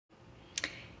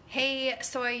Hey,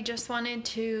 so I just wanted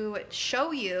to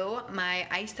show you my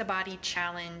Isabody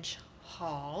challenge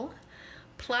haul,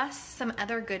 plus some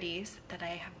other goodies that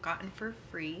I have gotten for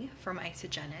free from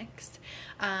Isagenix.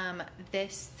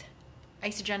 This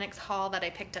Isagenix haul that I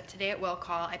picked up today at Will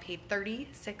Call, I paid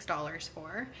 $36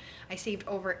 for. I saved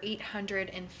over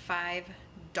 $805.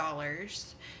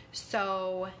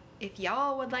 So if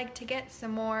y'all would like to get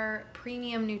some more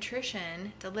premium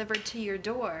nutrition delivered to your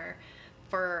door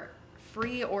for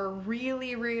free or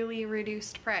really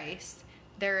reduced price,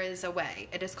 there is a way.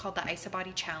 It is called the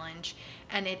Isabody challenge,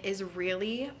 and it is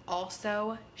really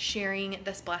also sharing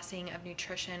this blessing of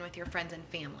nutrition with your friends and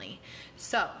family.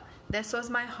 So this was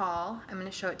my haul. I'm going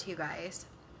to show it to you guys.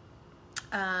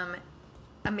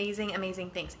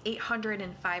 Amazing things.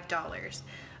 $805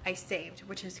 I saved,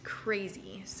 which is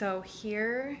crazy. So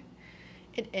here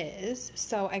it is.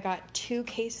 So I got 2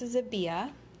 cases of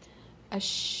Bia, a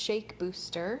shake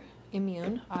booster,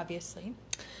 immune, obviously.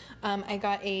 I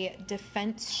got a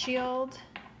Defense Shield,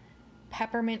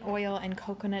 peppermint oil, and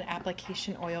coconut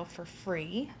application oil for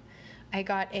free. I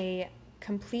got a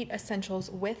Complete Essentials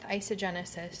with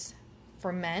Isagenesis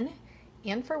for men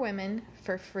and for women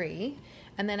for free.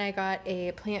 And then I got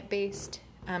a plant-based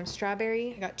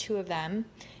strawberry. I got 2 of them,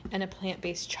 and a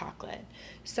plant-based chocolate.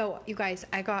 So you guys,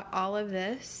 I got all of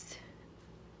this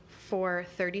for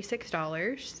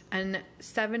 $36, and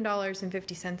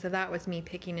 $7.50 of that was me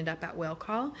picking it up at Will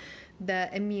Call. The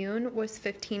immune was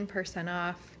 15%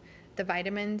 off. The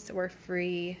vitamins were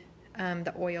free.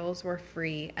 The oils were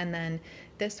free. And then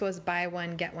this was buy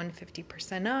one, get one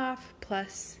 50% off,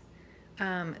 plus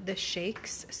the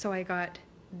shakes. So I got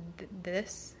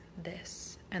this,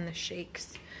 and the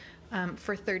shakes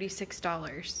for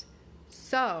 $36.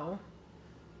 So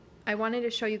I wanted to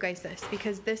show you guys this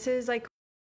because this is like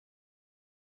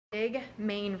big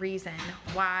main reason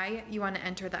why you want to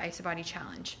enter the Isabody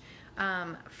challenge.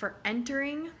 For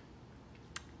entering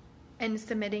and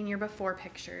submitting your before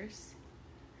pictures,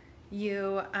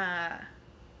 you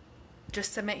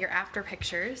just submit your after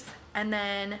pictures, and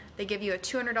then they give you a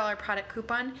 $200 product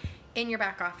coupon in your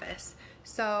back office.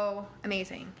 So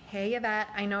amazing. Hey Yvette,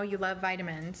 I know you love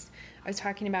vitamins. I was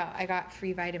talking about I got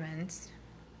free vitamins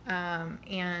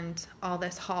and all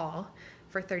this haul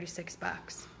for 36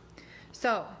 bucks.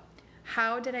 So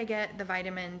how did I get the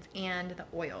vitamins and the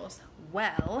oils?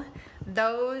 Well,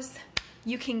 those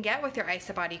you can get with your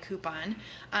Isabody coupon,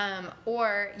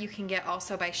 or you can get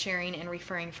also by sharing and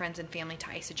referring friends and family to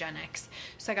Isagenix.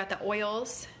 So I got the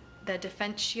oils, the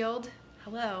Defense Shield,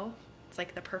 hello, it's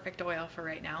like the perfect oil for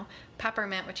right now.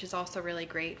 Peppermint, which is also really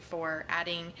great for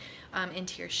adding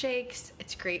into your shakes.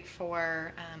 It's great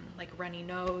for like runny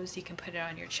nose. You can put it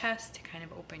on your chest to kind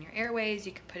of open your airways.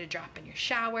 You can put a drop in your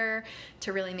shower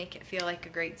to really make it feel like a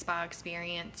great spa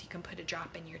experience. You can put a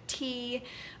drop in your tea.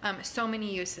 So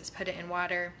many uses. Put it in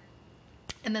water.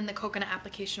 And then the coconut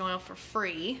application oil for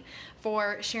free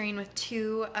for sharing with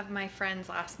 2 of my friends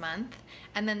last month.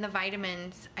 And then the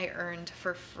vitamins I earned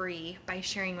for free by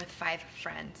sharing with 5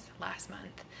 friends last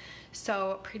month.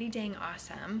 So pretty dang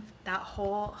awesome. That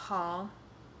whole haul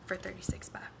for 36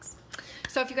 bucks.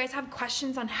 So if you guys have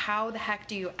questions on how the heck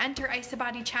do you enter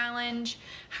Isabody challenge,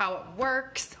 how it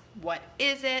works, what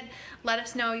is it, let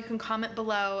us know. You can comment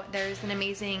below. There's an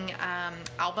amazing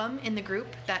album in the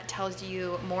group that tells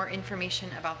you more information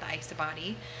about the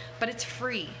Isabody, but it's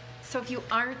free. So if you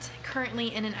aren't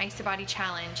currently in an Isabody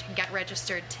challenge, get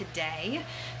registered today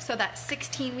so that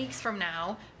 16 weeks from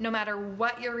now, no matter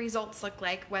what your results look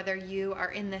like, whether you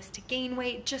are in this to gain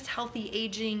weight, just healthy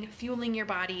aging, fueling your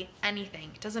body,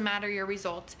 anything, doesn't matter your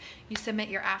results, you submit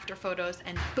your after photos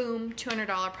and boom,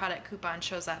 $200 product coupon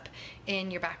shows up in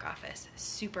your back office.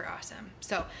 Super awesome.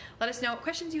 So let us know what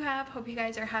questions you have. Hope you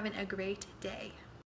guys are having a great day.